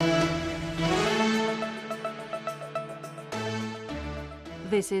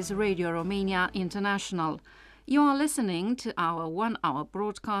This is Radio Romania International. You are listening to our one-hour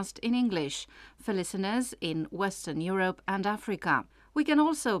broadcast in English for listeners in Western Europe and Africa. We can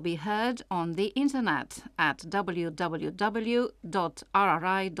also be heard on the internet at www.rri.ro,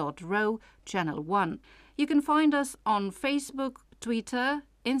 Channel 1. You can find us on Facebook, Twitter,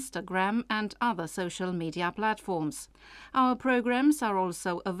 Instagram and other social media platforms. Our programs are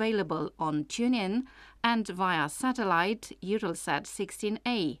also available on TuneIn and via satellite Eutelsat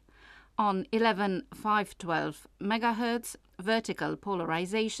 16A on 11,512 MHz vertical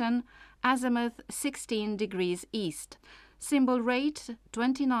polarization, azimuth 16 degrees east, symbol rate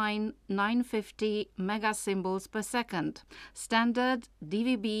 29,950 megasymbols per second, standard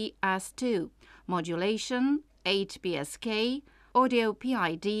DVB as2, modulation 8 PSK, audio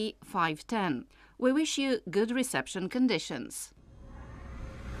PID 510. We wish you good reception conditions.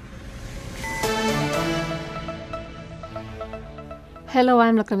 Hello,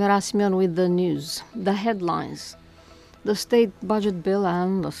 I'm Lacramera Simeon with the news. The headlines. The state budget bill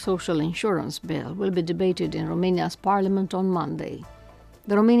and the social insurance bill will be debated in Romania's parliament on Monday.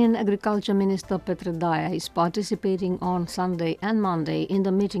 The Romanian Agriculture Minister Petre Daia is participating on Sunday and Monday in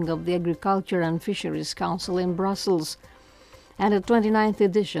the meeting of the Agriculture and Fisheries Council in Brussels and the 29th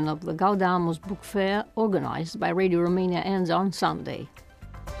edition of the Gaudamus Book Fair organized by Radio Romania ends on Sunday.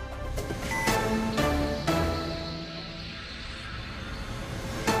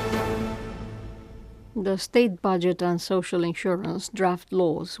 The state budget and social insurance draft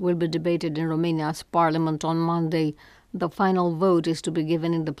laws will be debated in Romania's parliament on Monday. The final vote is to be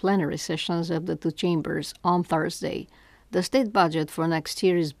given in the plenary sessions of the two chambers on Thursday. The state budget for next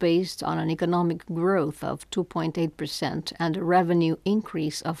year is based on an economic growth of 2.8% and a revenue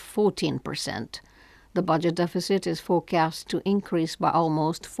increase of 14%. The budget deficit is forecast to increase by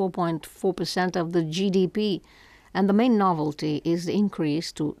almost 4.4% of the GDP, and the main novelty is the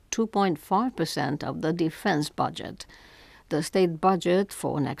increase to 2.5% of the defense budget. The state budget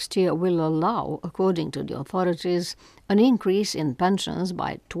for next year will allow, according to the authorities, an increase in pensions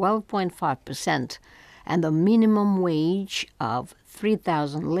by 12.5% and a minimum wage of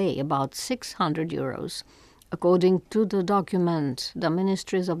 3,000 lei, about 600 euros. According to the document, the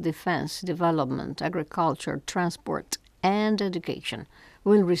Ministries of Defense, Development, Agriculture, Transport and Education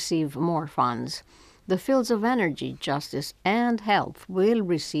will receive more funds. The fields of energy, justice and health will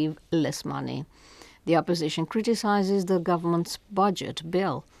receive less money. The opposition criticizes the government's budget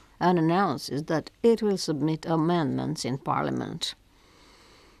bill and announces that it will submit amendments in parliament.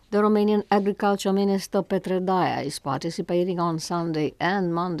 The Romanian Agriculture Minister Petre Daia is participating on Sunday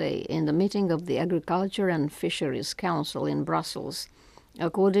and Monday in the meeting of the Agriculture and Fisheries Council in Brussels.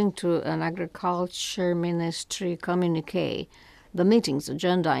 According to an Agriculture Ministry communiqué, the meeting's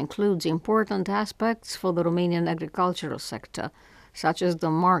agenda includes important aspects for the Romanian agricultural sector, such as the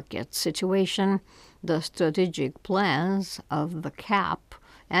market situation, the strategic plans of the CAP,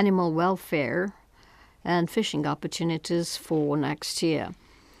 animal welfare, and fishing opportunities for next year.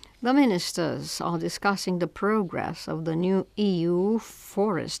 The ministers are discussing the progress of the new EU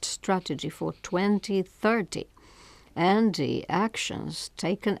forest strategy for 2030 and the actions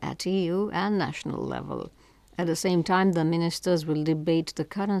taken at EU and national level. At the same time, the ministers will debate the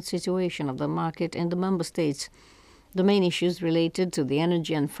current situation of the market in the member states, the main issues related to the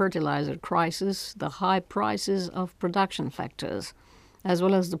energy and fertilizer crisis, the high prices of production factors, as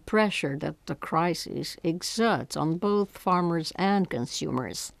well as the pressure that the crisis exerts on both farmers and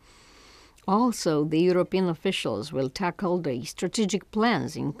consumers. Also, the European officials will tackle the strategic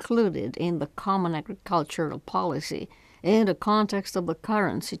plans included in the Common Agricultural Policy in the context of the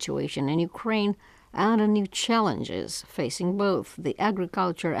current situation in Ukraine and the new challenges facing both the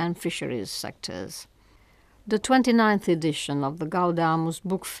agriculture and fisheries sectors. The 29th edition of the Gaudamus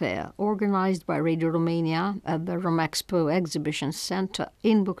Book Fair, organized by Radio Romania at the Romexpo Exhibition Center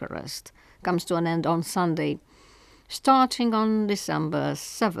in Bucharest, comes to an end on Sunday. Starting on December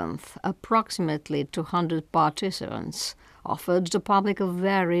 7th, approximately 200 participants offered the public a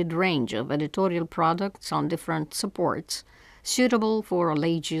varied range of editorial products on different supports, suitable for all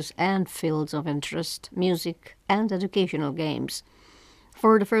ages and fields of interest, music and educational games.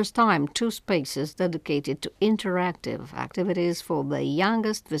 For the first time, 2 spaces dedicated to interactive activities for the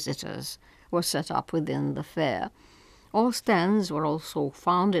youngest visitors were set up within the fair. All stands were also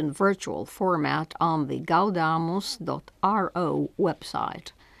found in virtual format on the gaudamus.ro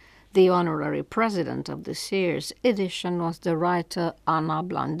website. The honorary president of this year's edition was the writer Ana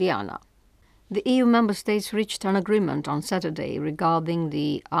Blandiana. The EU member states reached an agreement on Saturday regarding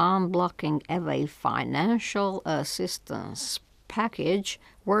the unblocking of a financial assistance package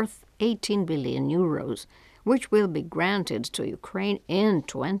worth 18 billion euros, which will be granted to Ukraine in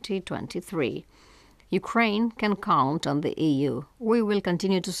 2023. Ukraine can count on the EU. We will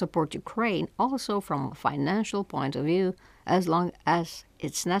continue to support Ukraine also from a financial point of view as long as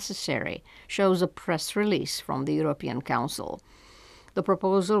it's necessary, shows a press release from the European Council. The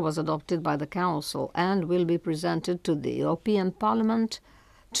proposal was adopted by the Council and will be presented to the European Parliament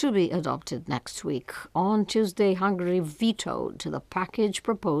to be adopted next week. On Tuesday, Hungary vetoed the package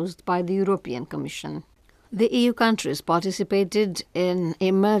proposed by the European Commission. The EU countries participated in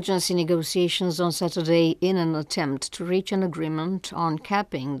emergency negotiations on Saturday in an attempt to reach an agreement on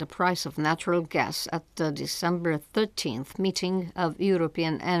capping the price of natural gas at the December 13th meeting of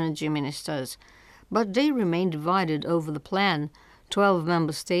European energy ministers. But they remain divided over the plan. 12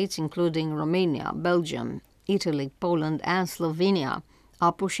 member states, including Romania, Belgium, Italy, Poland and Slovenia,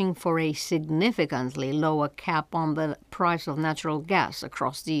 are pushing for a significantly lower cap on the price of natural gas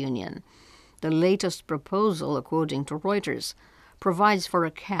across the Union. The latest proposal, according to Reuters, provides for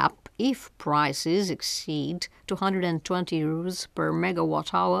a cap if prices exceed 220 euros per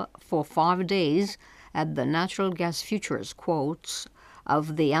megawatt-hour for 5 days at the natural gas futures quotes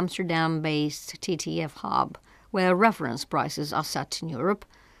of the Amsterdam-based TTF hub, where reference prices are set in Europe,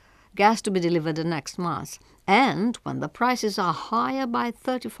 gas to be delivered the next month, and when the prices are higher by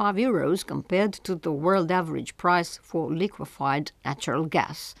 35 euros compared to the world average price for liquefied natural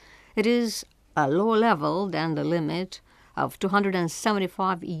gas. It is a lower level than the limit of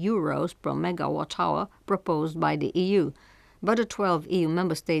 275 euros per megawatt-hour proposed by the EU, but the 12 EU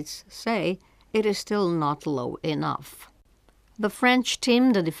member states say it is still not low enough. The French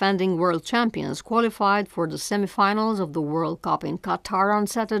team, the defending world champions, qualified for the semi-finals of the World Cup in Qatar on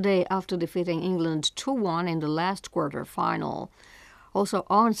Saturday after defeating England 2-1 in the last quarter-final. Also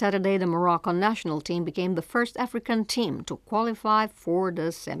on Saturday, the Moroccan national team became the first African team to qualify for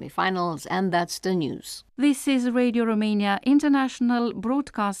the semi-finals, and that's the news. This is Radio Romania International,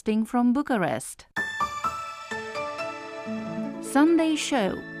 broadcasting from Bucharest. Sunday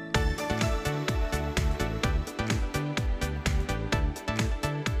Show.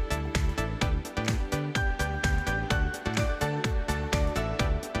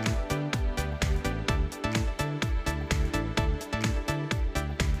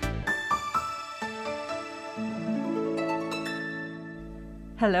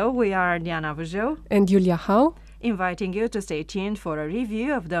 Hello, we are Diana Vujou and Julia Hau, inviting you to stay tuned for a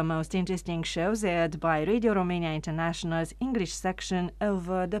review of the most interesting shows aired by Radio Romania International's English section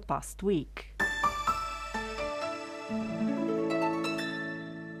over the past week.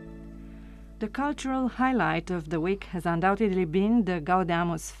 The cultural highlight of the week has undoubtedly been the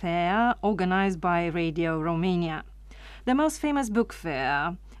Gaudeamus Fair, organized by Radio Romania. The most famous book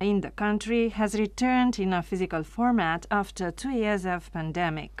fair in the country has returned in a physical format after 2 years of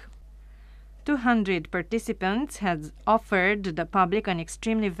pandemic. 200 participants had offered the public an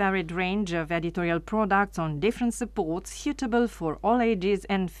extremely varied range of editorial products on different supports suitable for all ages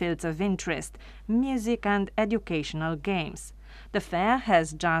and fields of interest, music and educational games. The fair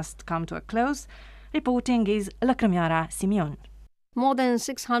has just come to a close. Reporting is Lăcrămioara Simion. More than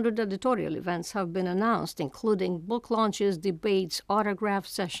 600 editorial events have been announced, including book launches, debates, autograph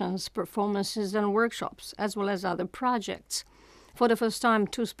sessions, performances and workshops, as well as other projects. For the first time,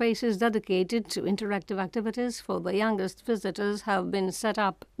 2 spaces dedicated to interactive activities for the youngest visitors have been set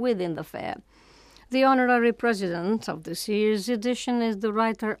up within the fair. The honorary president of this year's edition is the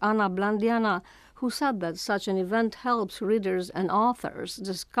writer Ana Blandiana, who said that such an event helps readers and authors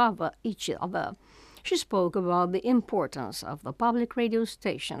discover each other. She spoke about the importance of the public radio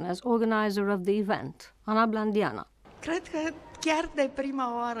station as organizer of the event. Ana Blandiana. Cred că chiar de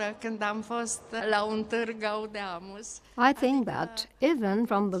prima oară când am fost la un târg Gaudeamus. I think that even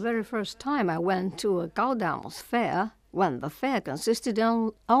from the very first time I went to a Gaudeamus fair, when the fair consisted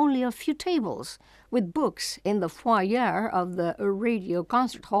of only a few tables with books in the foyer of the radio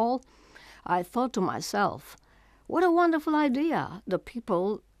concert hall, I thought to myself, what a wonderful idea the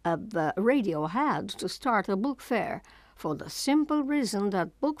people at the radio had to start a book fair, for the simple reason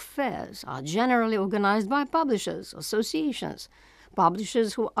that book fairs are generally organized by publishers, associations,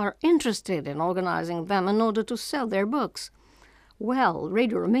 publishers who are interested in organizing them in order to sell their books. Well,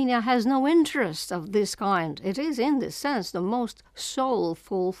 Radio Romania has no interest of this kind. It is, in this sense, the most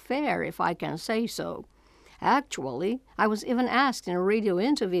soulful fair, if I can say so. Actually, I was even asked in a radio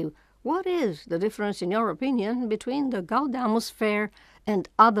interview, what is the difference, in your opinion, between the Gaudeamus Fair and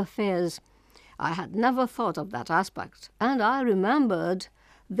other fairs? I had never thought of that aspect, and I remembered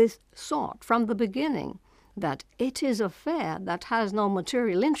this thought from the beginning, that it is a fair that has no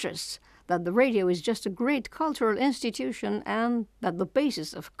material interests, that the radio is just a great cultural institution, and that the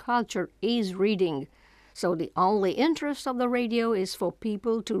basis of culture is reading. So the only interest of the radio is for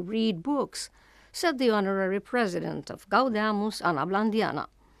people to read books, said the honorary president of Gaudeamus, Ana Blandiana.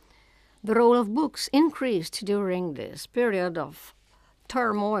 The role of books increased during this period of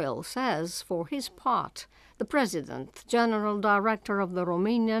turmoil, says, for his part, the President, General Director of the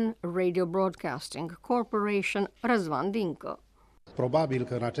Romanian Radio Broadcasting Corporation, Răzvan Dincă. Probabil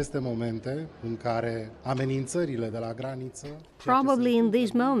că în aceste momente în care amenințările de la graniță... Probably in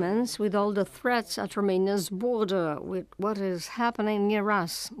these moments, with all the threats at Romania's border, with what is happening near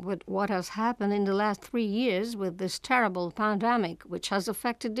us, with what has happened in the last 3 years with this terrible pandemic, which has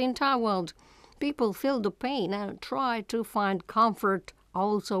affected the entire world, people feel the pain and try to find comfort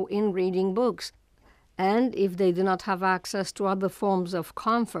also in reading books. And if they do not have access to other forms of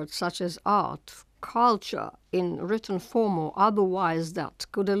comfort, such as art, culture, in written form or otherwise that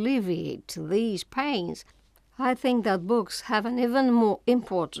could alleviate these pains, I think that books have an even more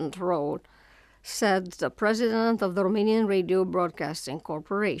important role, said the president of the Romanian Radio Broadcasting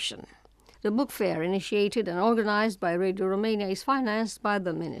Corporation. The book fair, initiated and organized by Radio Romania, is financed by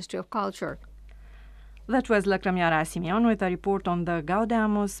the Ministry of Culture. That was Lăcrămioara Simeon with a report on the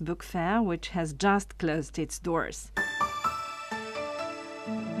Gaudeamus Book Fair, which has just closed its doors.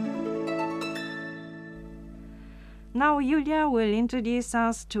 Now Yulia will introduce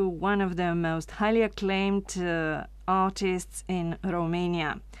us to one of the most highly acclaimed artists in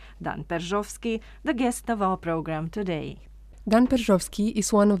Romania, Dan Perzhovski, the guest of our program today. Dan Perzhovski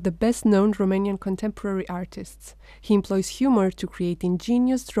is one of the best-known Romanian contemporary artists. He employs humor to create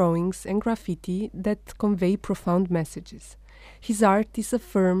ingenious drawings and graffiti that convey profound messages. His art is a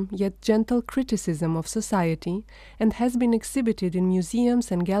firm yet gentle criticism of society and has been exhibited in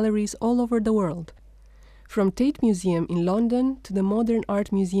museums and galleries all over the world. From Tate Museum in London to the Modern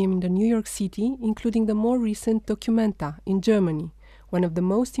Art Museum in New York City, including the more recent Documenta in Germany, one of the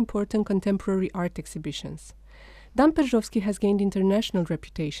most important contemporary art exhibitions. Dan Perzhovski has gained international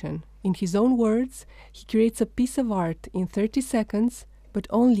reputation. In his own words, he creates a piece of art in 30 seconds, but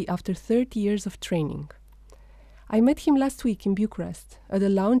only after 30 years of training. I met him last week in Bucharest at the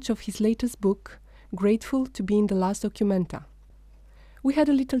launch of his latest book, Grateful to be in the last Documenta. We had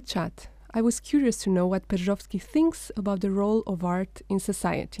a little chat. I was curious to know what Perzhovski thinks about the role of art in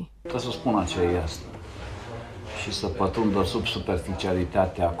society. Trebuie să spun ce este și să pătrundă sub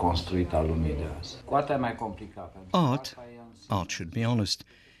superficialitatea construită a lumii de azi. Cu atât mai complicat. Art should be honest.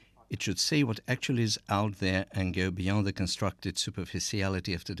 It should say what actually is out there and go beyond the constructed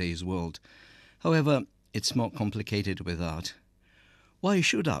superficiality of today's world. However, it's more complicated with art. Why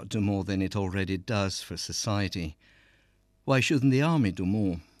should art do more than it already does for society? Why shouldn't the army do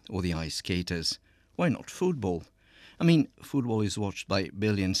more? Or the ice skaters? Why not football? I mean, football is watched by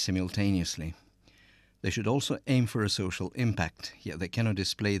billions simultaneously. They should also aim for a social impact, yet they cannot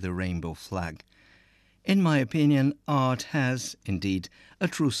display the rainbow flag. In my opinion, art has, indeed, a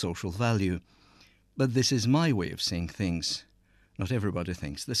true social value. But this is my way of seeing things. Not everybody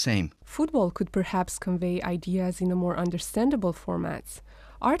thinks the same. Football could perhaps convey ideas in a more understandable formats.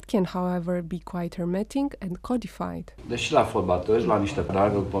 Art can, however, be quite hermetic and codified. Deși la fotbal te uiți la niște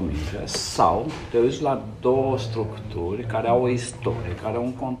reguli pe minge sau te uiți la două structuri care au o istorie, care au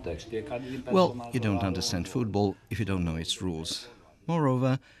un context. Well, you don't understand football if you don't know its rules.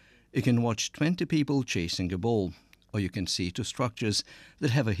 Moreover, you can watch 20 people chasing a ball, or you can see two structures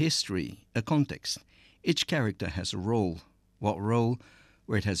that have a history, a context. Each character has a role. What role,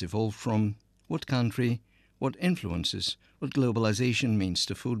 where it has evolved from, what country, what influences, what globalization means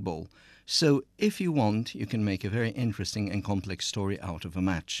to football. So, if you want, you can make a very interesting and complex story out of a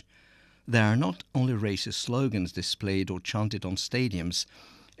match. There are not only racist slogans displayed or chanted on stadiums,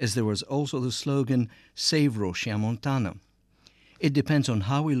 as there was also the slogan, Save Roșia Montana. It depends on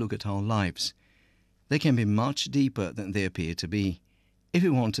how we look at our lives. They can be much deeper than they appear to be, if we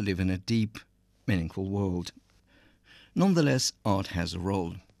want to live in a deep, meaningful world. Nonetheless, art has a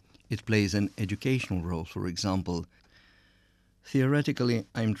role. It plays an educational role, for example. Theoretically,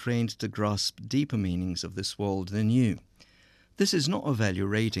 I'm trained to grasp deeper meanings of this world than you. This is not a value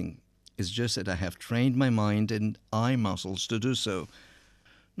rating. It's just that I have trained my mind and eye muscles to do so.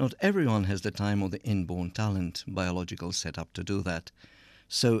 Not everyone has the time or the inborn talent, biological setup to do that.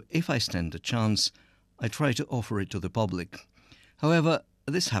 So if I stand a chance, I try to offer it to the public. However,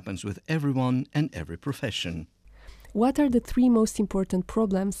 this happens with everyone and every profession. What are the 3 most important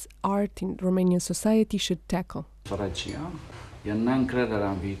problems art in Romanian society should tackle?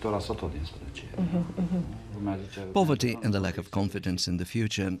 Poverty and the lack of confidence in the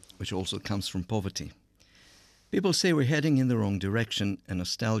future, which also comes from poverty. People say we're heading in the wrong direction, and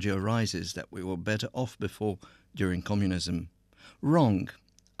nostalgia arises that we were better off before, during communism. Wrong.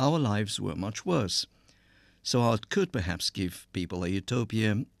 Our lives were much worse. So art could perhaps give people a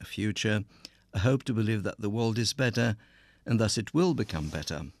utopia, a future, a hope to believe that the world is better, and thus it will become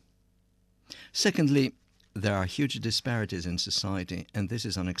better. Secondly, there are huge disparities in society, and this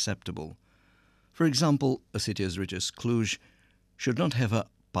is unacceptable. For example, a city as rich as Cluj should not have a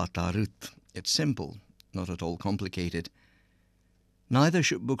patarât. It's simple, not at all complicated. Neither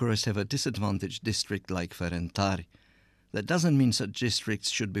should Bucharest have a disadvantaged district like Ferentari. That doesn't mean such districts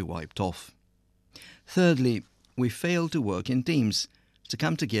should be wiped off. Thirdly, we fail to work in teams, to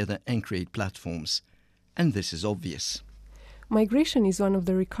come together and create platforms. And this is obvious. Migration is one of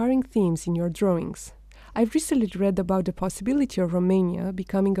the recurring themes in your drawings. I've recently read about the possibility of Romania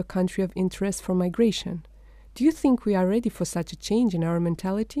becoming a country of interest for migration. Do you think we are ready for such a change in our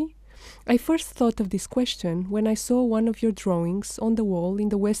mentality? I first thought of this question when I saw one of your drawings on the wall in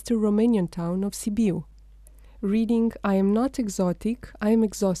the western Romanian town of Sibiu. Reading, "I am not exotic, I am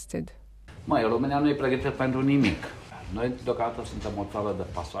exhausted." România nu e pregătită pentru nimic. Noi deocamdată suntem o țară de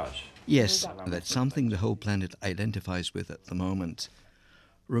pasaj. Yes, that's something the whole planet identifies with at the moment.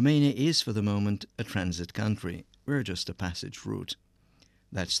 Romania is, for the moment, a transit country. We're just a passage route.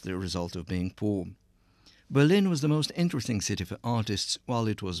 That's the result of being poor. Berlin was the most interesting city for artists while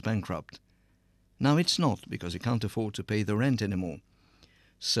it was bankrupt. Now it's not, because you can't afford to pay the rent anymore.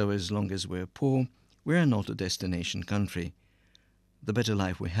 So as long as we're poor, we're not a destination country. The better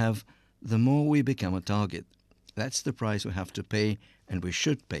life we have, the more we become a target. That's the price we have to pay, and we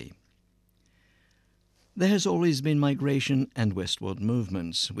should pay. There has always been migration and westward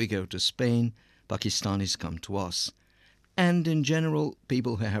movements. We go to Spain, Pakistanis come to us. And in general,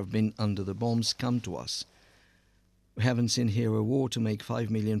 people who have been under the bombs come to us. We haven't seen here a war to make 5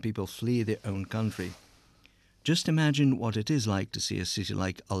 million people flee their own country. Just imagine what it is like to see a city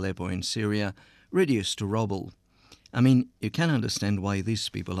like Aleppo in Syria reduced to rubble. I mean, you can understand why these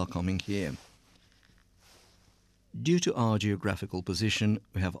people are coming here. Due to our geographical position,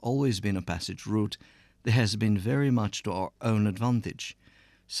 we have always been a passage route that has been very much to our own advantage,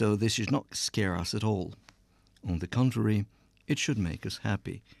 so this should not scare us at all. On the contrary, it should make us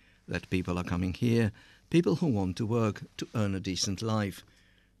happy that people are coming here, people who want to work to earn a decent life,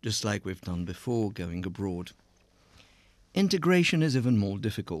 just like we've done before going abroad. Integration is even more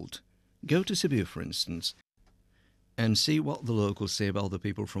difficult. Go to Sibiu, for instance, and see what the locals say about the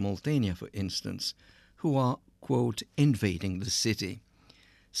people from Oltenia, for instance, who are, quote, invading the city.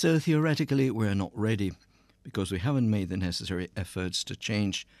 So theoretically we're not ready, because we haven't made the necessary efforts to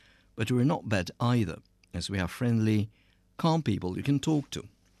change, but we're not bad either, as we are friendly, calm people you can talk to.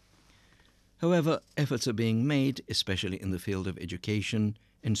 However, efforts are being made, especially in the field of education,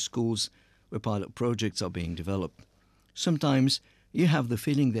 in schools, where pilot projects are being developed. Sometimes you have the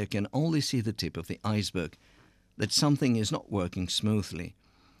feeling they can only see the tip of the iceberg, that something is not working smoothly.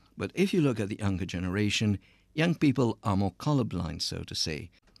 But if you look at the younger generation, young people are more colorblind, so to say.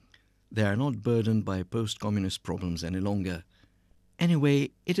 They are not burdened by post-communist problems any longer.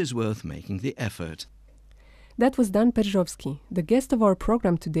 Anyway, it is worth making the effort. That was Dan Perzhovski, the guest of our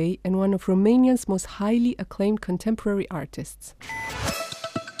program today and one of Romania's most highly acclaimed contemporary artists.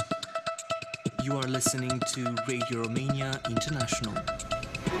 You are listening to Radio Romania International.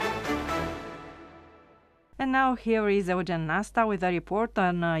 And now here is Eugen Nasta with a report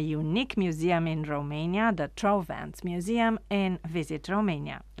on a unique museum in Romania, the Trovance Museum in Visit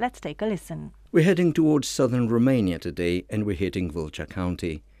Romania. Let's take a listen. We're heading towards southern Romania today, and we're hitting Vâlcea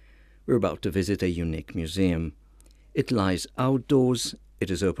County. We're about to visit a unique museum. It lies outdoors,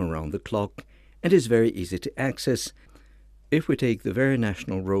 it is open round the clock, and is very easy to access if we take the very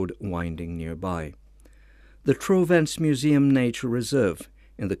national road winding nearby. The Trovance Museum Nature Reserve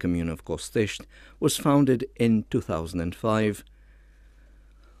in the commune of Costești was founded in 2005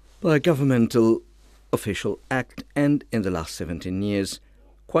 by a governmental official act, and in the last 17 years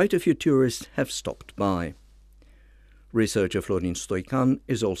quite a few tourists have stopped by. Researcher Florin Stoican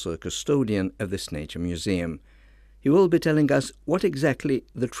is also a custodian of this nature museum. He will be telling us what exactly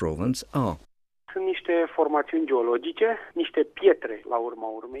the Trovants are.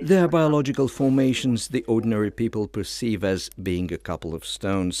 They are biological formations the ordinary people perceive as being a couple of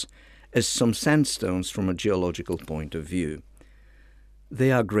stones, as some sandstones from a geological point of view.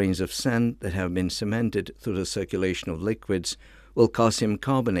 They are grains of sand that have been cemented through the circulation of liquids or calcium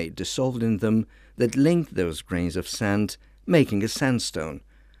carbonate dissolved in them that link those grains of sand, making a sandstone.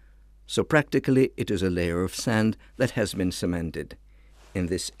 So practically it is a layer of sand that has been cemented. In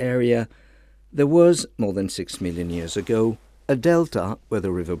this area there was, more than 6 million years ago, a delta where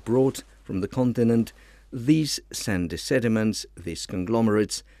the river brought from the continent these sandy sediments, these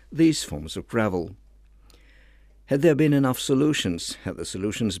conglomerates, these forms of gravel. Had there been enough solutions, had the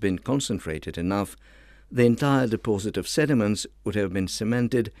solutions been concentrated enough, the entire deposit of sediments would have been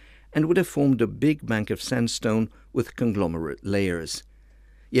cemented and would have formed a big bank of sandstone with conglomerate layers.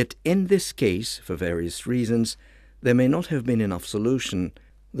 Yet in this case, for various reasons, there may not have been enough solution.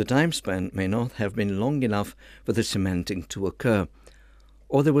 The time span may not have been long enough for the cementing to occur,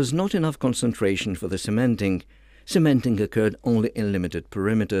 or there was not enough concentration for the cementing. Cementing occurred only in limited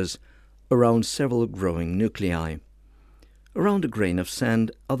perimeters, around several growing nuclei. Around a grain of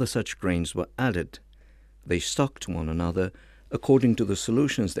sand, other such grains were added. They stuck to one another according to the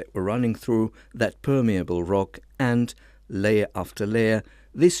solutions that were running through that permeable rock, and, layer after layer,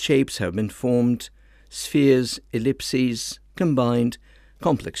 these shapes have been formed: spheres, ellipses, combined,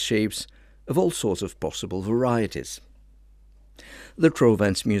 complex shapes of all sorts of possible varieties. The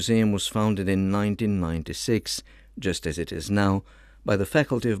Trovan's Museum was founded in 1996, just as it is now, by the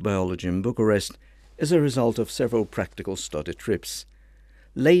Faculty of Biology in Bucharest as a result of several practical study trips.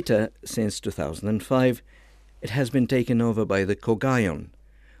 Later, since 2005, it has been taken over by the COGAION,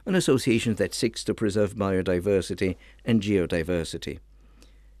 an association that seeks to preserve biodiversity and geodiversity.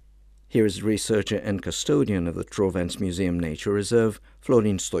 Here is researcher and custodian of the Trovan's Museum Nature Reserve,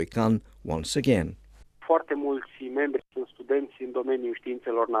 Florin Stoican, once again.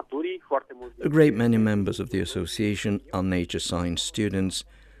 A great many members of the association are nature science students.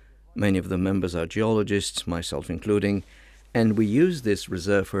 Many of the members are geologists, myself including, and we use this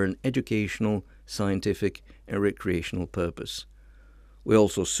reserve for an educational, scientific and recreational purpose. We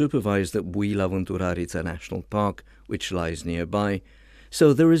also supervise the Buila Vânturarița National Park, which lies nearby,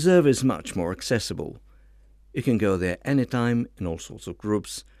 so the reserve is much more accessible. You can go there anytime in all sorts of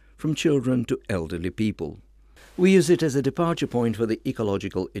groups, from children to elderly people. We use it as a departure point for the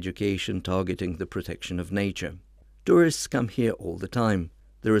ecological education targeting the protection of nature. Tourists come here all the time.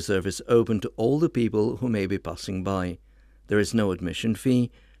 The reserve is open to all the people who may be passing by. There is no admission fee.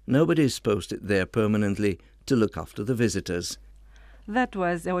 Nobody is posted there permanently to look after the visitors. That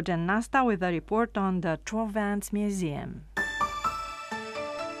was Eugen Nasta with a report on the Trovan's Museum.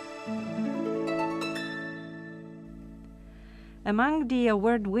 Among the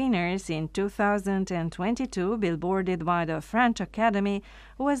award winners in 2022, billboarded by the French Academy,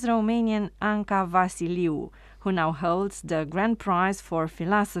 was Romanian Anca Vasiliu, who now holds the Grand Prize for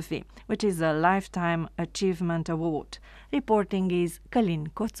Philosophy, which is a Lifetime Achievement Award. Reporting is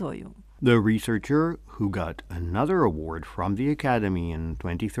Călin Coțoiu. The researcher, who got another award from the Academy in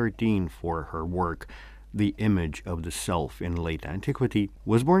 2013 for her work, The Image of the Self in Late Antiquity,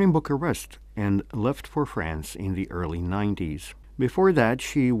 was born in Bucharest and left for France in the early 90s. Before that,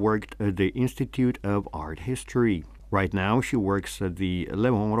 she worked at the Institute of Art History. Right now, she works at the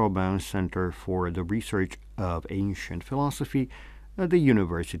Léon Robin Center for the Research of Ancient Philosophy at the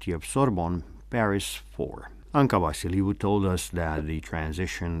University of Sorbonne, Paris 4. Anca Vasiliu told us that the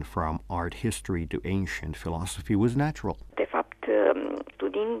transition from art history to ancient philosophy was natural. De fapt,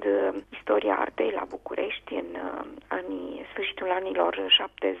 studiind istoria artei la București în sfârșitul anilor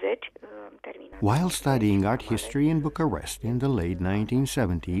 70, While studying art history in Bucharest in the late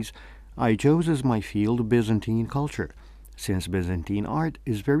 1970s, I chose as my field Byzantine culture, since Byzantine art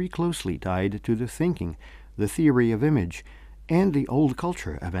is very closely tied to the thinking, the theory of image, and the old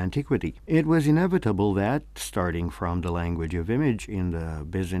culture of antiquity. It was inevitable that, starting from the language of image in the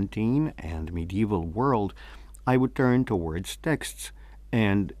Byzantine and medieval world, I would turn towards texts,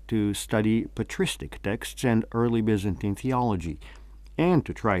 and to study patristic texts and early Byzantine theology, and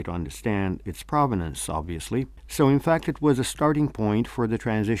to try to understand its provenance, obviously. So in fact it was a starting point for the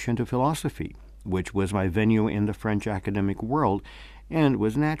transition to philosophy, which was my venue in the French academic world, and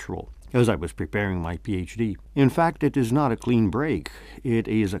was natural, as I was preparing my PhD. In fact, it is not a clean break, it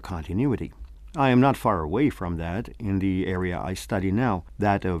is a continuity. I am not far away from that in the area I study now,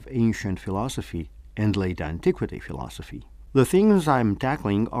 that of ancient philosophy and late antiquity philosophy. The things I'm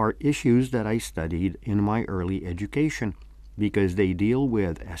tackling are issues that I studied in my early education, because they deal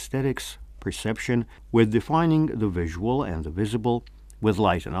with aesthetics, perception, with defining the visual and the visible, with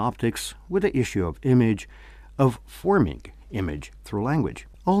light and optics, with the issue of image, of forming image through language.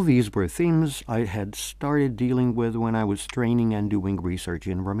 All these were themes I had started dealing with when I was training and doing research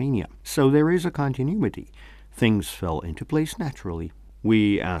in Romania. So there is a continuity. Things fell into place naturally.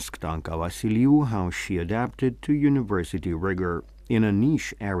 We asked Anca Vasiliu how she adapted to university rigor in a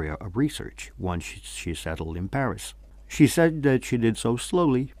niche area of research once she settled in Paris. She said that she did so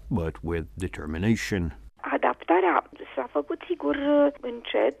slowly, but with determination. Adaptarea s-a făcut sigur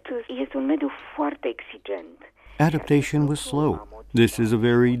încet. Este un mediu foarte exigent. Adaptation was slow. This is a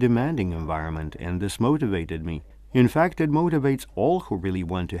very demanding environment, and this motivated me. In fact, it motivates all who really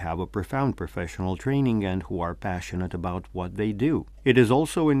want to have a profound professional training and who are passionate about what they do. It is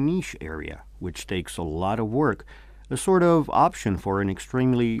also a niche area, which takes a lot of work, a sort of option for an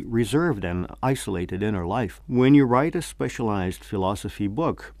extremely reserved and isolated inner life. When you write a specialized philosophy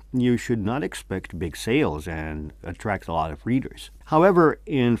book, you should not expect big sales and attract a lot of readers. However,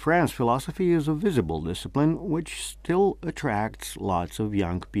 in France, philosophy is a visible discipline which still attracts lots of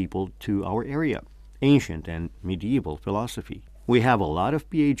young people to our area, ancient and medieval philosophy. We have a lot of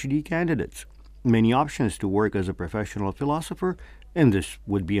PhD candidates, many options to work as a professional philosopher, and this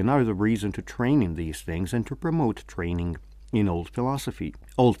would be another reason to train in these things and to promote training in old philosophy.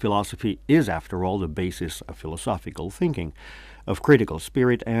 Old philosophy is, after all, the basis of philosophical thinking, of critical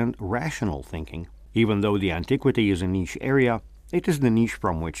spirit and rational thinking. Even though the antiquity is a niche area, it is the niche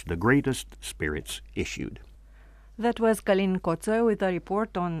from which the greatest spirits issued. That was Călin Coță with a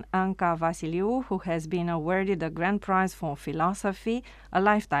report on Anca Vasiliu, who has been awarded the Grand Prize for Philosophy, a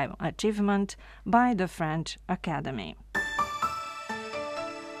lifetime achievement, by the French Academy.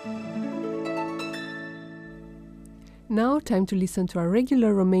 Now, time to listen to our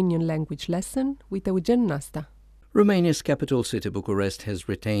regular Romanian language lesson with Eugen Nasta. Romania's capital city, Bucharest, has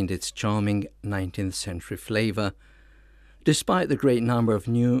retained its charming 19th century flavour, despite the great number of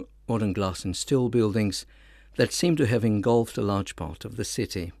new modern glass and steel buildings that seem to have engulfed a large part of the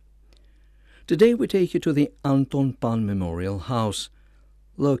city. Today we take you to the Anton Pan Memorial House,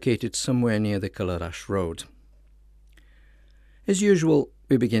 located somewhere near the Călăraș Road. As usual,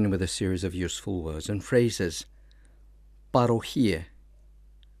 we begin with a series of useful words and phrases. Parohie,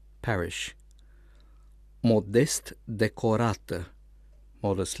 parish. Modest decorată,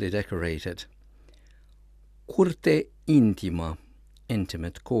 modestly decorated. Curte intimă,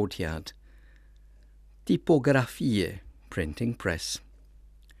 intimate courtyard. Tipografie, printing press.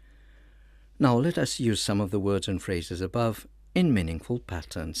 Now let us use some of the words and phrases above in meaningful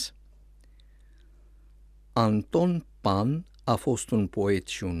patterns. Anton Pan a fost un poet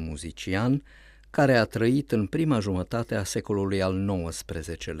și un muzician care a trăit în prima jumătate a secolului al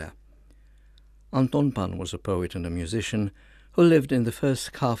XIX-lea. Anton Pan was a poet and a musician who lived in the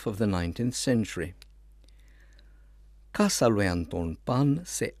first half of the 19th century. Casa lui Anton Pan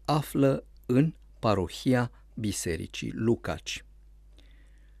se află în parohia Bisericii Lucaci.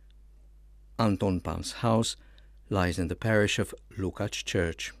 Anton Pan's house lies in the parish of Lucaci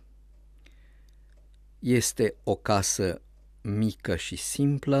Church. Este o casă mică și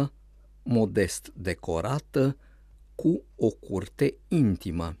simplă, modest decorată, cu o curte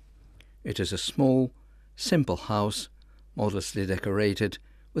intimă. It is a small, simple house, modestly decorated,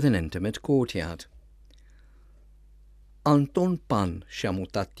 with an intimate courtyard. Anton Pan și-a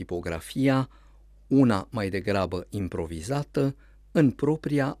mutat tipografia, una mai degrabă improvizată, în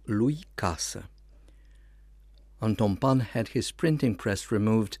propria lui casă. Anton Pan had his printing press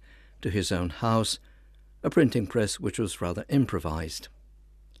removed to his own house, a printing press which was rather improvised.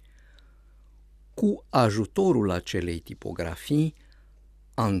 Cu ajutorul acelei tipografii,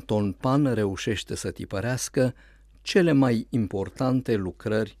 Anton Pan reușește să tipărească cele mai importante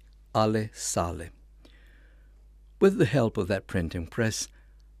lucrări ale sale. With the help of that printing press,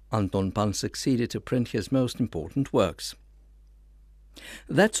 Anton Pan succeeded to print his most important works.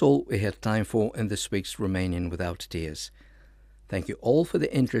 That's all we had time for in this week's Romanian Without Tears. Thank you all for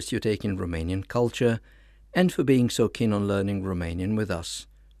the interest you take in Romanian culture and for being so keen on learning Romanian with us.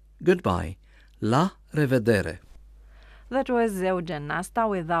 Goodbye. La revedere! That was Eugen Nasta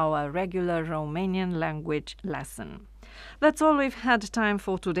with our regular Romanian language lesson. That's all we've had time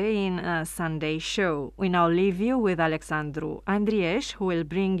for today in a Sunday show. We now leave you with Alexandru Andrieș, who will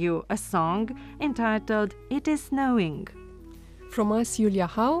bring you a song entitled It Is Snowing. From us, Julia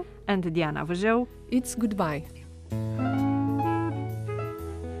Hau and Diana Văjău, it's goodbye.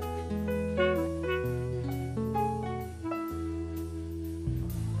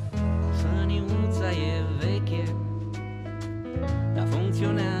 Săniuța e veche, dar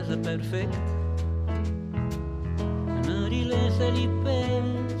funcționează perfect. Nările se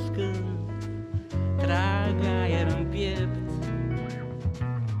lipesc când trag aer în piept.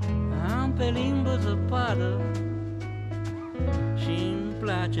 Am pe limbă zăpadă și-mi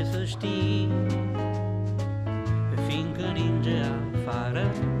place să știi că fiindcă ninge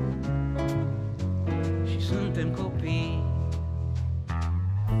afară și suntem copii.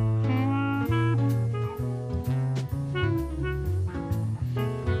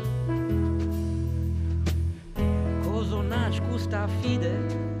 Cozonaci cu stafide,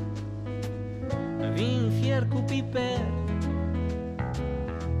 vin fier cu piper,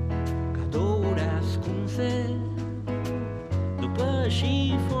 cadouri ascunse după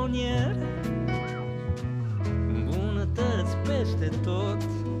șifonier, bunătăți peste tot,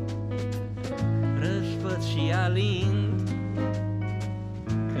 răsfăț și alin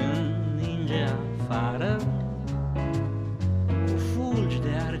când ninge afară cu fulgi de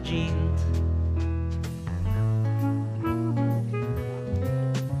argint.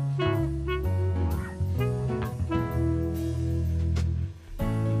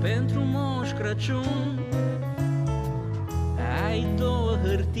 Pentru Moș Crăciun ai două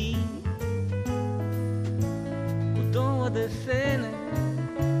hârtii cu două desene,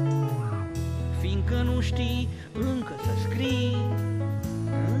 fiindcă nu știi încă să scrii.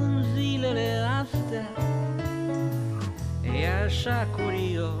 În zilele astea e așa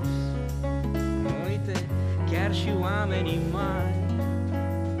curios, uite, chiar și oamenii mari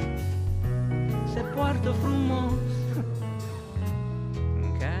se poartă frumos.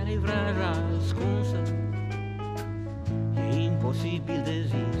 Care-i vraja ascunsă, e imposibil de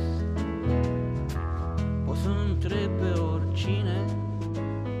zis. Poți să întrebi pe oricine,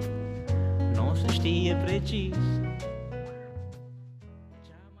 n-o să știe precis.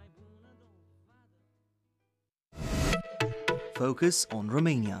 Focus on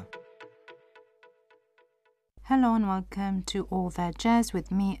Romania. Hello and welcome to All That Jazz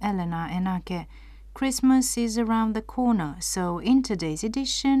with me, Elena Enache. Christmas is around the corner, so in today's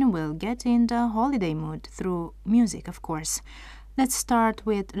edition we'll get in the holiday mood through music, of course. Let's start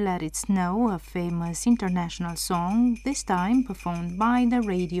with Let It Snow, a famous international song, this time performed by the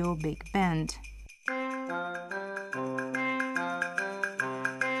Radio Big Band.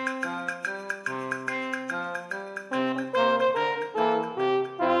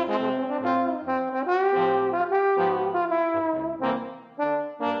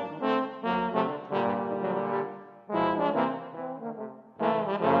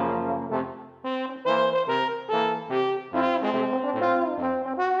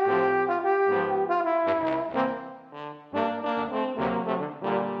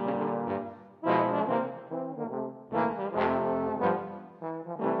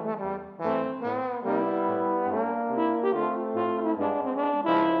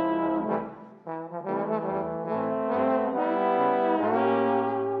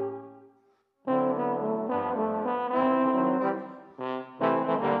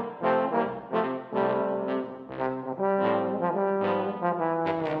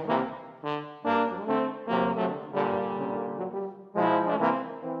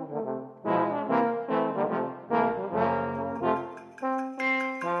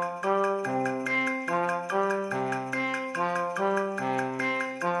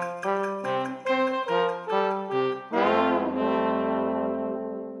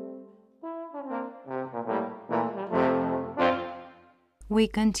 We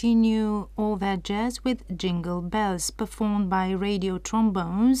continue All That Jazz with Jingle Bells, performed by radio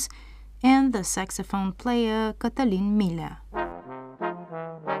trombones and the saxophone player Cătălin Milea.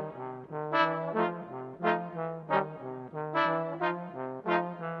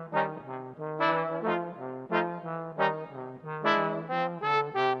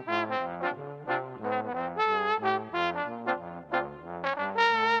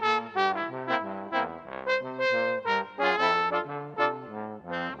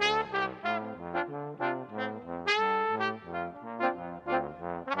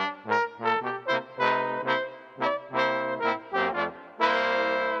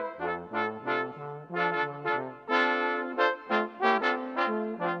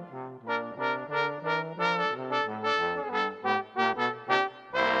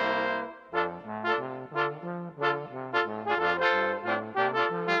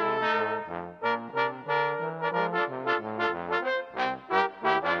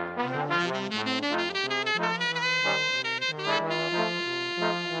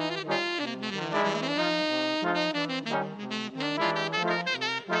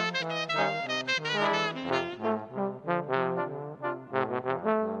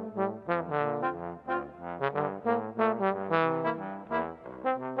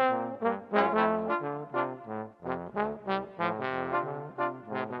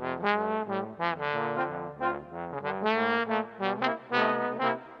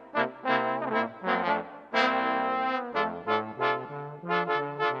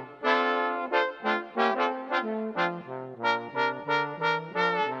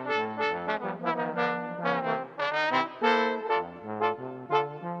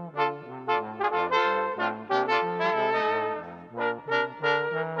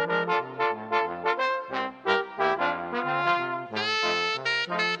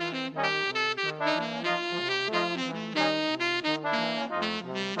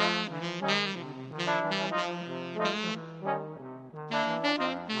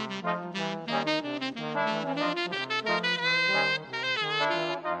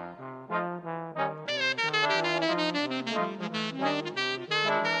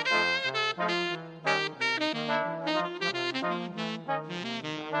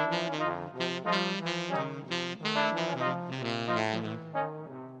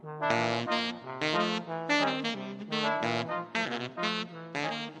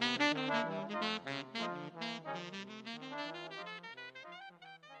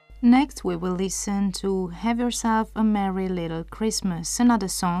 Next, we will listen to Have Yourself a Merry Little Christmas, another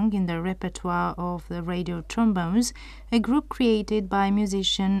song in the repertoire of the Radio Trombones, a group created by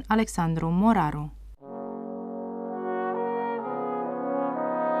musician Alexandru Moraru.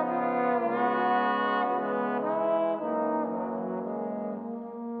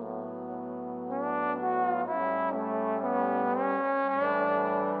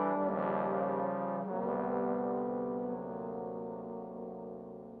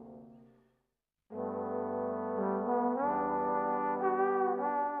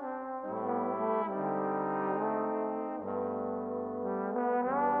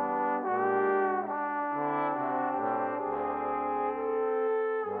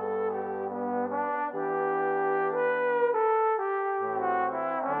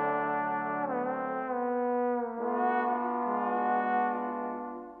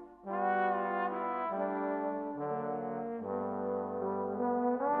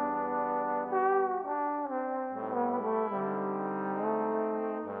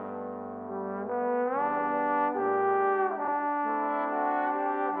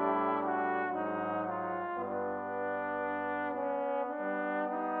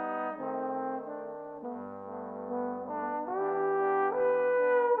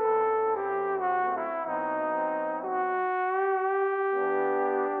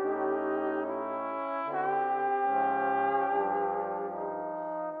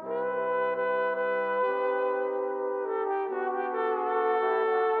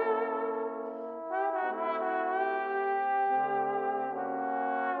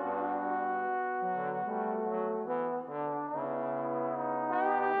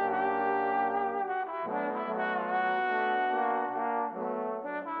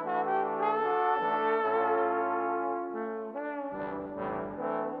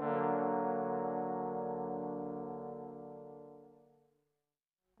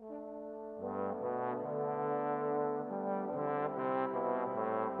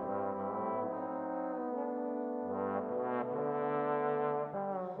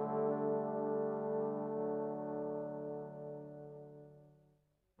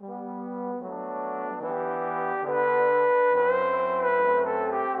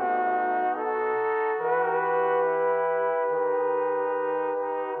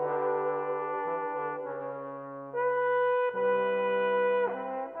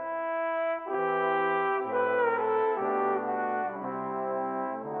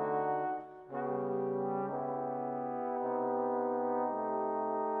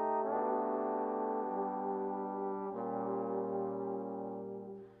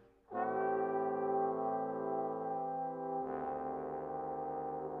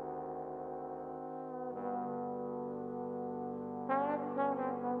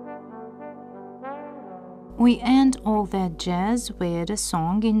 We end all that jazz with a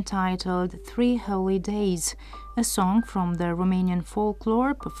song entitled 3 Holy Days, a song from the Romanian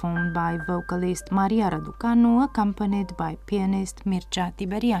folklore performed by vocalist Maria Raducanu, accompanied by pianist Mircea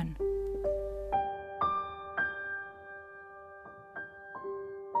Tiberian.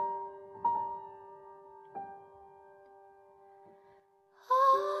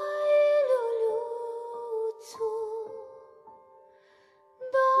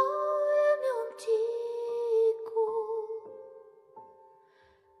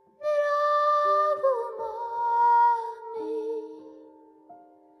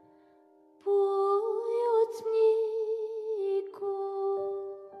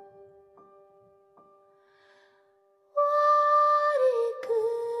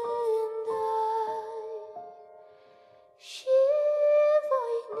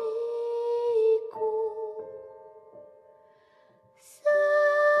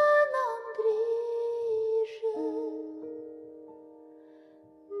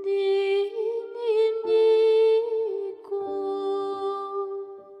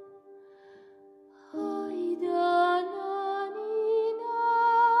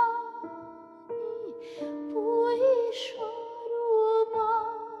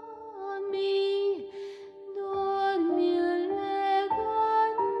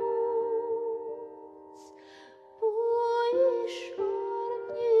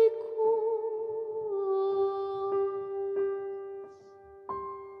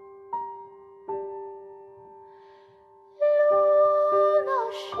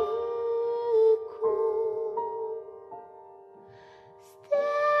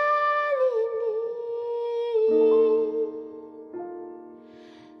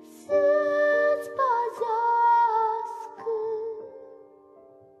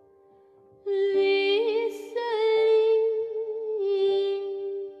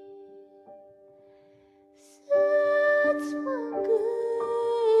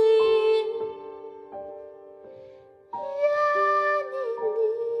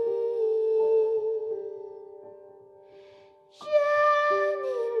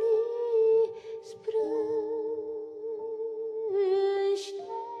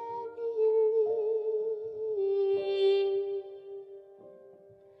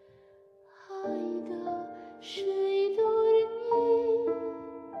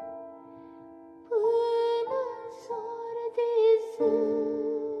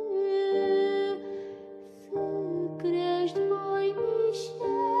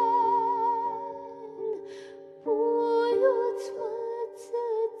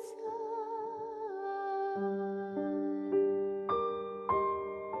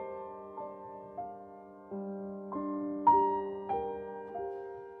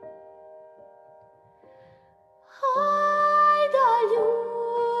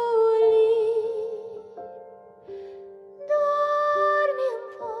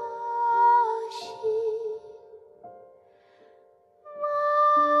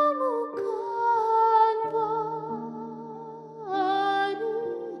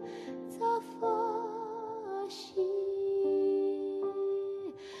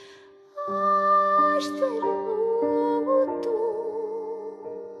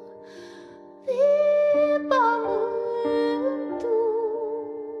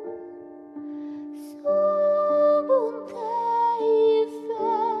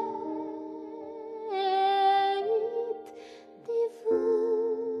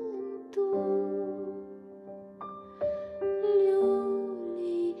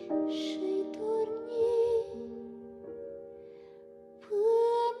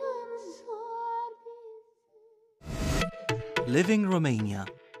 Living Romania.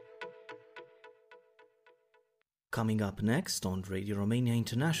 Coming up next on Radio Romania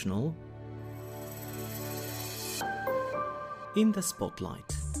International, In the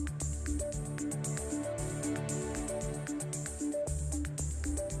Spotlight.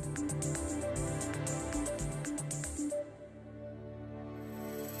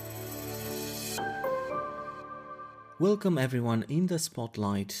 Welcome everyone in the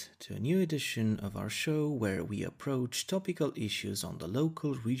Spotlight to a new edition of our show where we approach topical issues on the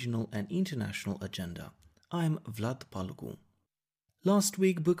local, regional and international agenda. I'm Vlad Palgu. Last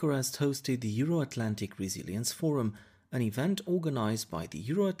week, Bucharest hosted the Euro-Atlantic Resilience Forum, an event organized by the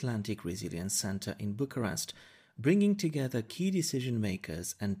Euro-Atlantic Resilience Center in Bucharest, bringing together key decision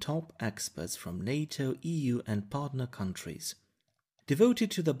makers and top experts from NATO, EU and partner countries.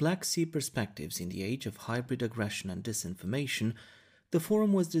 Devoted to the Black Sea perspectives in the age of hybrid aggression and disinformation, the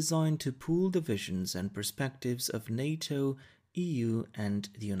forum was designed to pool the visions and perspectives of NATO, EU and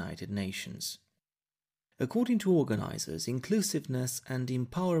the United Nations. According to organizers, inclusiveness and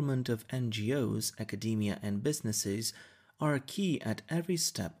empowerment of NGOs, academia and businesses are key at every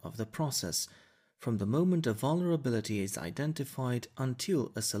step of the process, from the moment a vulnerability is identified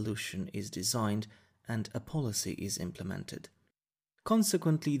until a solution is designed and a policy is implemented.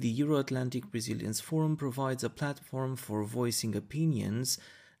 Consequently, the Euro-Atlantic Resilience Forum provides a platform for voicing opinions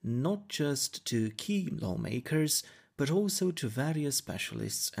not just to key lawmakers, but also to various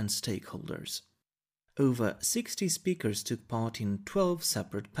specialists and stakeholders. Over 60 speakers took part in 12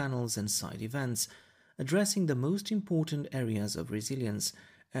 separate panels and side events, addressing the most important areas of resilience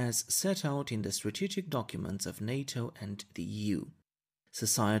as set out in the strategic documents of NATO and the EU: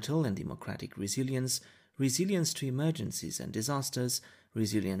 societal and democratic resilience, resilience to emergencies and disasters,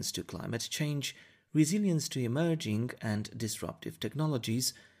 resilience to climate change, resilience to emerging and disruptive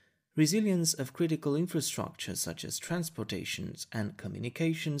technologies, resilience of critical infrastructure such as transportations and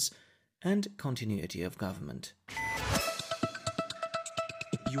communications, and continuity of government.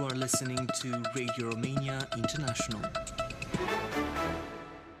 You are listening to Radio Romania International.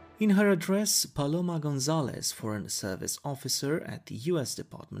 In her address, Paloma Gonzalez, Foreign Service Officer at the U.S.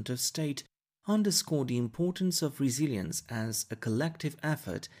 Department of State, underscored the importance of resilience as a collective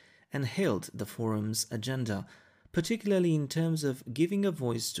effort and hailed the forum's agenda, particularly in terms of giving a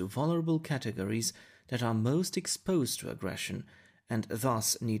voice to vulnerable categories that are most exposed to aggression and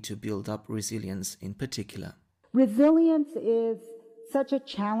thus need to build up resilience in particular. Resilience is such a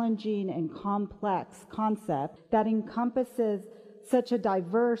challenging and complex concept that encompasses such a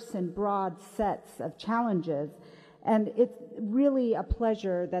diverse and broad sets of challenges. And it's really a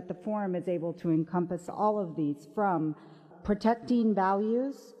pleasure that the forum is able to encompass all of these, from protecting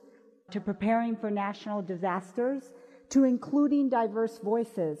values to preparing for national disasters to including diverse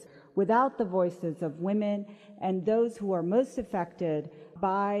voices. Without the voices of women and those who are most affected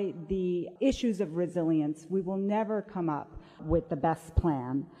by the issues of resilience, we will never come up with the best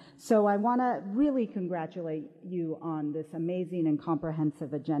plan. So I want to really congratulate you on this amazing and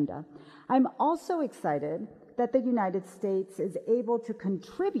comprehensive agenda. I'm also excited that the United States is able to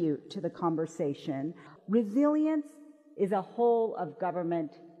contribute to the conversation. Resilience is a whole of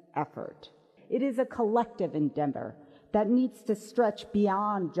government effort. It is a collective endeavor that needs to stretch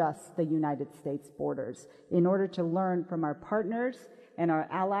beyond just the United States borders in order to learn from our partners and our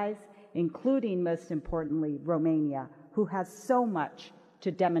allies, including, most importantly, Romania, who has so much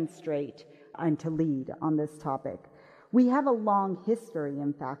to demonstrate and to lead on this topic. We have a long history,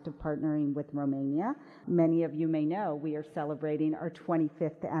 in fact, of partnering with Romania. Many of you may know we are celebrating our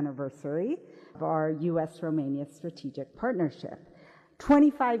 25th anniversary of our U.S.-Romania strategic partnership.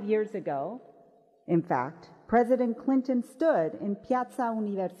 25 years ago, In fact, President Clinton stood in Piazza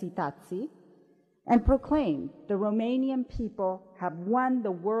Universității and proclaimed the Romanian people have won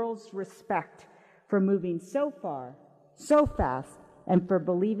the world's respect for moving so far, so fast, and for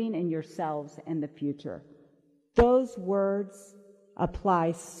believing in yourselves and the future. Those words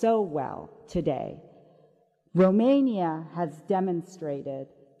apply so well today. Romania has demonstrated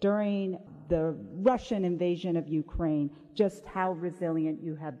during the Russian invasion of Ukraine just how resilient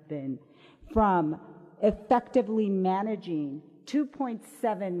you have been, from effectively managing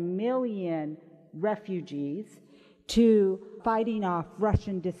 2.7 million refugees to fighting off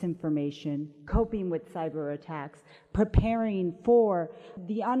Russian disinformation, coping with cyber attacks, preparing for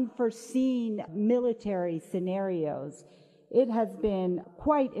the unforeseen military scenarios. It has been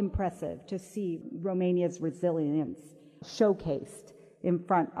quite impressive to see Romania's resilience showcased in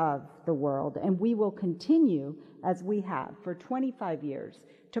front of the world, and we will continue, as we have for 25 years,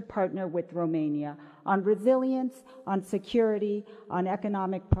 to partner with Romania on resilience, on security, on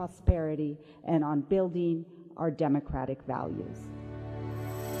economic prosperity, and on building our democratic values.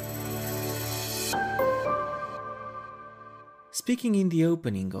 Speaking in the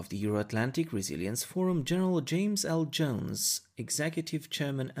opening of the Euro-Atlantic Resilience Forum, General James L. Jones, Executive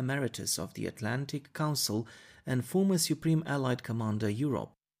Chairman Emeritus of the Atlantic Council and former Supreme Allied Commander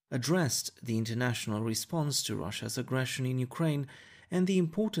Europe, addressed the international response to Russia's aggression in Ukraine and the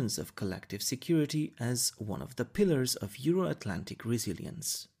importance of collective security as one of the pillars of Euro-Atlantic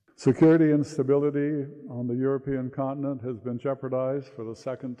resilience. Security and stability on the European continent has been jeopardized for the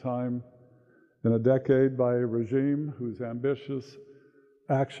second time in a decade by a regime whose ambitious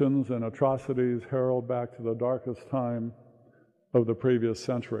actions and atrocities herald back to the darkest time of the previous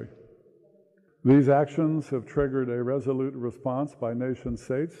century. These actions have triggered a resolute response by nation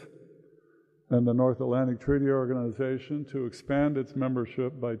states and the North Atlantic Treaty Organization to expand its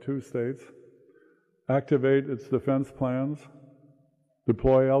membership by 2 states, activate its defense plans,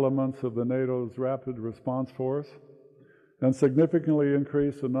 deploy elements of the NATO's Rapid Response Force, and significantly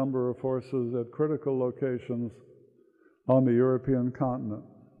increase the number of forces at critical locations on the European continent.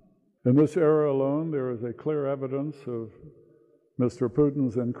 In this era alone, there is a clear evidence of Mr.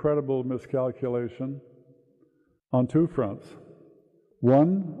 Putin's incredible miscalculation on 2 fronts.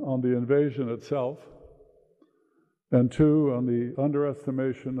 1, on the invasion itself, and 2, on the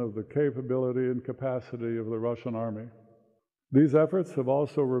underestimation of the capability and capacity of the Russian army. These efforts have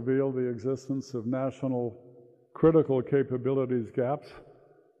also revealed the existence of national critical capabilities gaps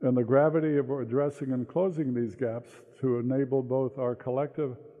and the gravity of addressing and closing these gaps to enable both our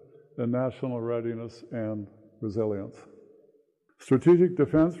collective and national readiness and resilience. Strategic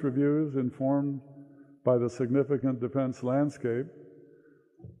defense reviews informed by the significant defense landscape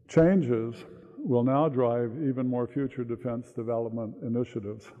changes will now drive even more future defense development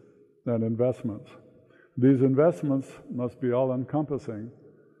initiatives and investments. These investments must be all-encompassing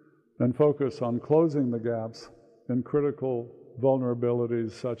and focus on closing the gaps in critical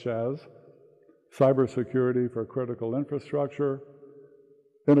vulnerabilities such as cybersecurity for critical infrastructure,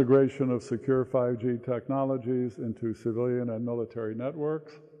 integration of secure 5G technologies into civilian and military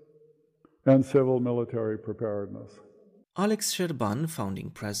networks, and civil-military preparedness. Alex Șerban,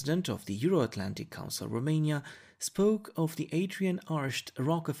 founding president of the Euro-Atlantic Council Romania, spoke of the Adrian Arsht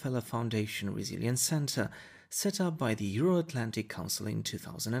Rockefeller Foundation Resilience Center, set up by the Euro-Atlantic Council in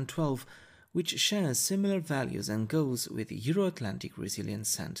 2012, which shares similar values and goals with the Euro-Atlantic Resilience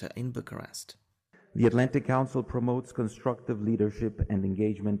Center in Bucharest. The Atlantic Council promotes constructive leadership and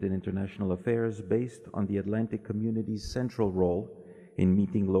engagement in international affairs based on the Atlantic community's central role in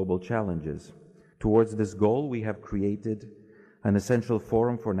meeting global challenges. Towards this goal, we have created an essential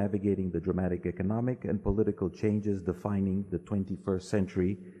forum for navigating the dramatic economic and political changes defining the 21st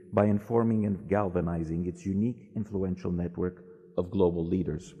century by informing and galvanizing its unique, influential network of global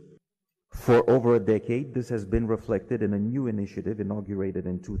leaders. For over a decade, this has been reflected in a new initiative inaugurated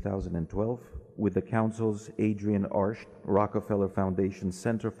in 2012 with the Council's Adrian Arsht Rockefeller Foundation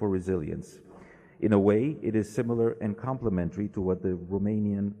Center for Resilience. In a way, it is similar and complementary to what the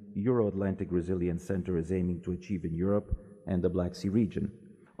Romanian Euro-Atlantic Resilience Center is aiming to achieve in Europe and the Black Sea region.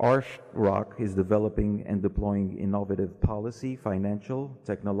 Arsht Rock is developing and deploying innovative policy, financial,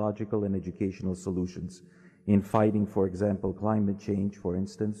 technological, and educational solutions in fighting, for example, climate change, for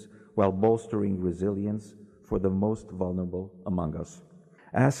instance, while bolstering resilience for the most vulnerable among us.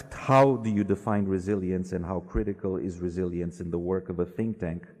 Asked how do you define resilience and how critical is resilience in the work of a think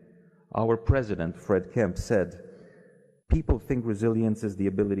tank, our president, Fred Kemp, said, "People think resilience is the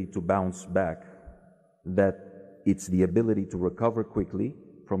ability to bounce back, that it's the ability to recover quickly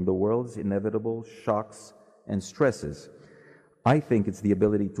from the world's inevitable shocks and stresses. I think it's the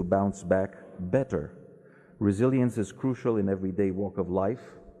ability to bounce back better. Resilience is crucial in everyday walk of life,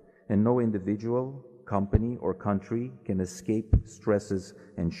 and no individual, company, or country can escape stresses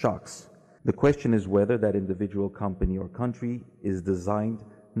and shocks. The question is whether that individual, company, or country is designed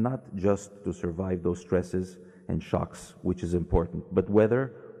not just to survive those stresses and shocks, which is important, but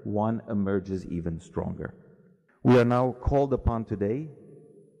whether one emerges even stronger. We are now called upon today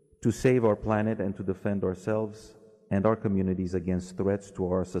to save our planet and to defend ourselves and our communities against threats to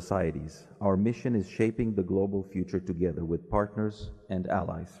our societies. Our mission is shaping the global future together with partners and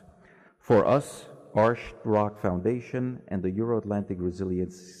allies. For us, Arch Rock Foundation and the Euro-Atlantic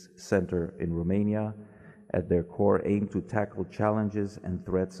Resilience Center in Romania, at their core, aim to tackle challenges and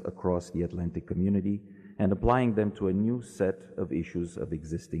threats across the Atlantic community and applying them to a new set of issues of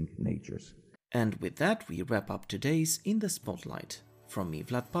existing natures. And with that, we wrap up today's In the Spotlight. From me,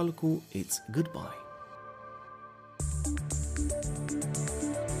 Vlad Palcu, it's goodbye.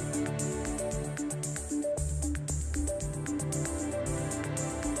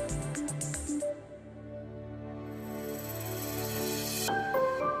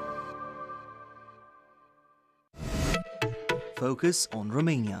 Focus on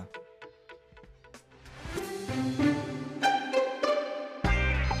Romania.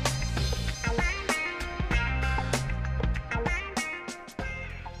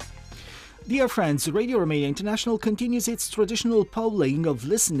 Dear friends, Radio Romania International continues its traditional polling of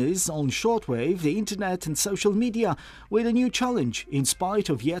listeners on shortwave, the internet and social media with a new challenge in spite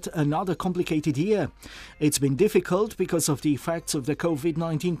of yet another complicated year. It's been difficult because of the effects of the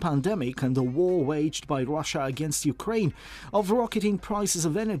COVID-19 pandemic and the war waged by Russia against Ukraine, of rocketing prices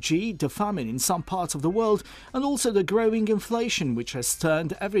of energy, the famine in some parts of the world, and also the growing inflation which has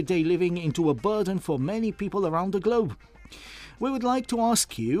turned everyday living into a burden for many people around the globe. We would like to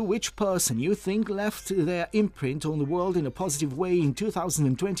ask you which person you think left their imprint on the world in a positive way in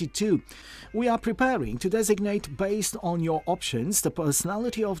 2022. We are preparing to designate, based on your options, the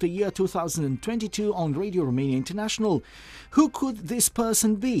personality of the year 2022 on Radio Romania International. Who could this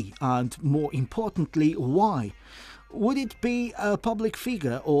person be, and more importantly, why? Would it be a public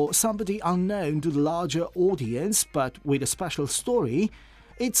figure or somebody unknown to the larger audience but with a special story?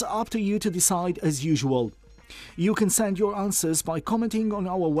 It's up to you to decide as usual. You can send your answers by commenting on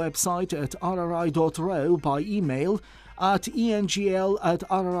our website at rri.ro, by email at engl@rri.ro,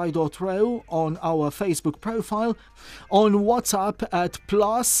 on our Facebook profile, on WhatsApp at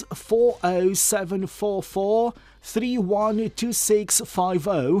 +40744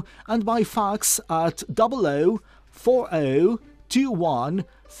 312650, and by fax at 0040 21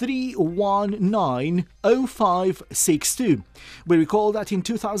 319 0562. We recall that in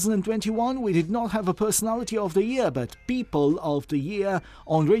 2021 we did not have a personality of the year, but people of the year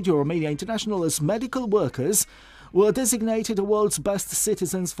on Radio Romania International as medical workers were designated the world's best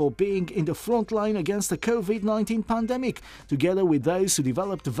citizens for being in the front line against the COVID-19 pandemic, together with those who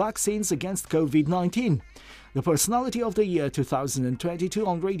developed vaccines against COVID-19. The Personality of the Year 2022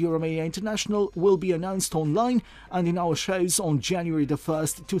 on Radio Romania International will be announced online and in our shows on January the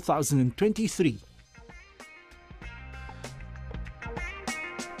 1st, 2023.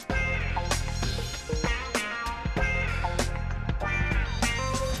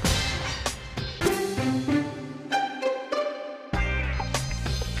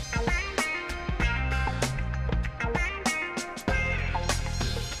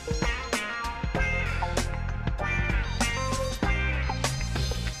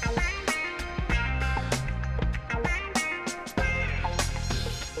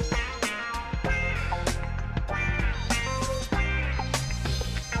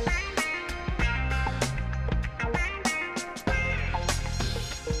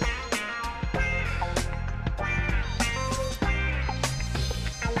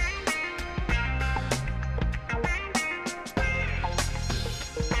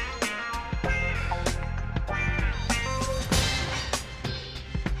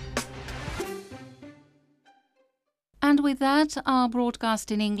 And with that, our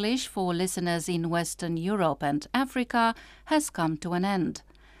broadcast in English for listeners in Western Europe and Africa has come to an end.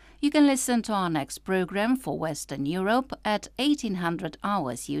 You can listen to our next program for Western Europe at 1800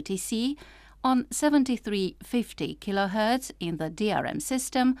 hours UTC on 7350 kHz in the DRM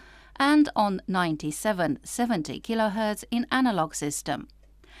system and on 9770 kHz in analog system.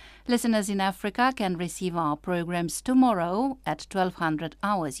 Listeners in Africa can receive our programs tomorrow at 1200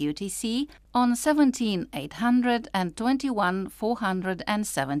 hours UTC on 17800 and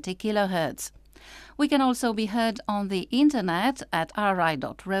 21470 kHz. We can also be heard on the internet at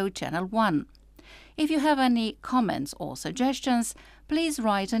rri.ro channel 1. If you have any comments or suggestions, please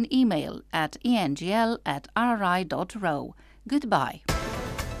write an email at engl@rri.ro. Goodbye.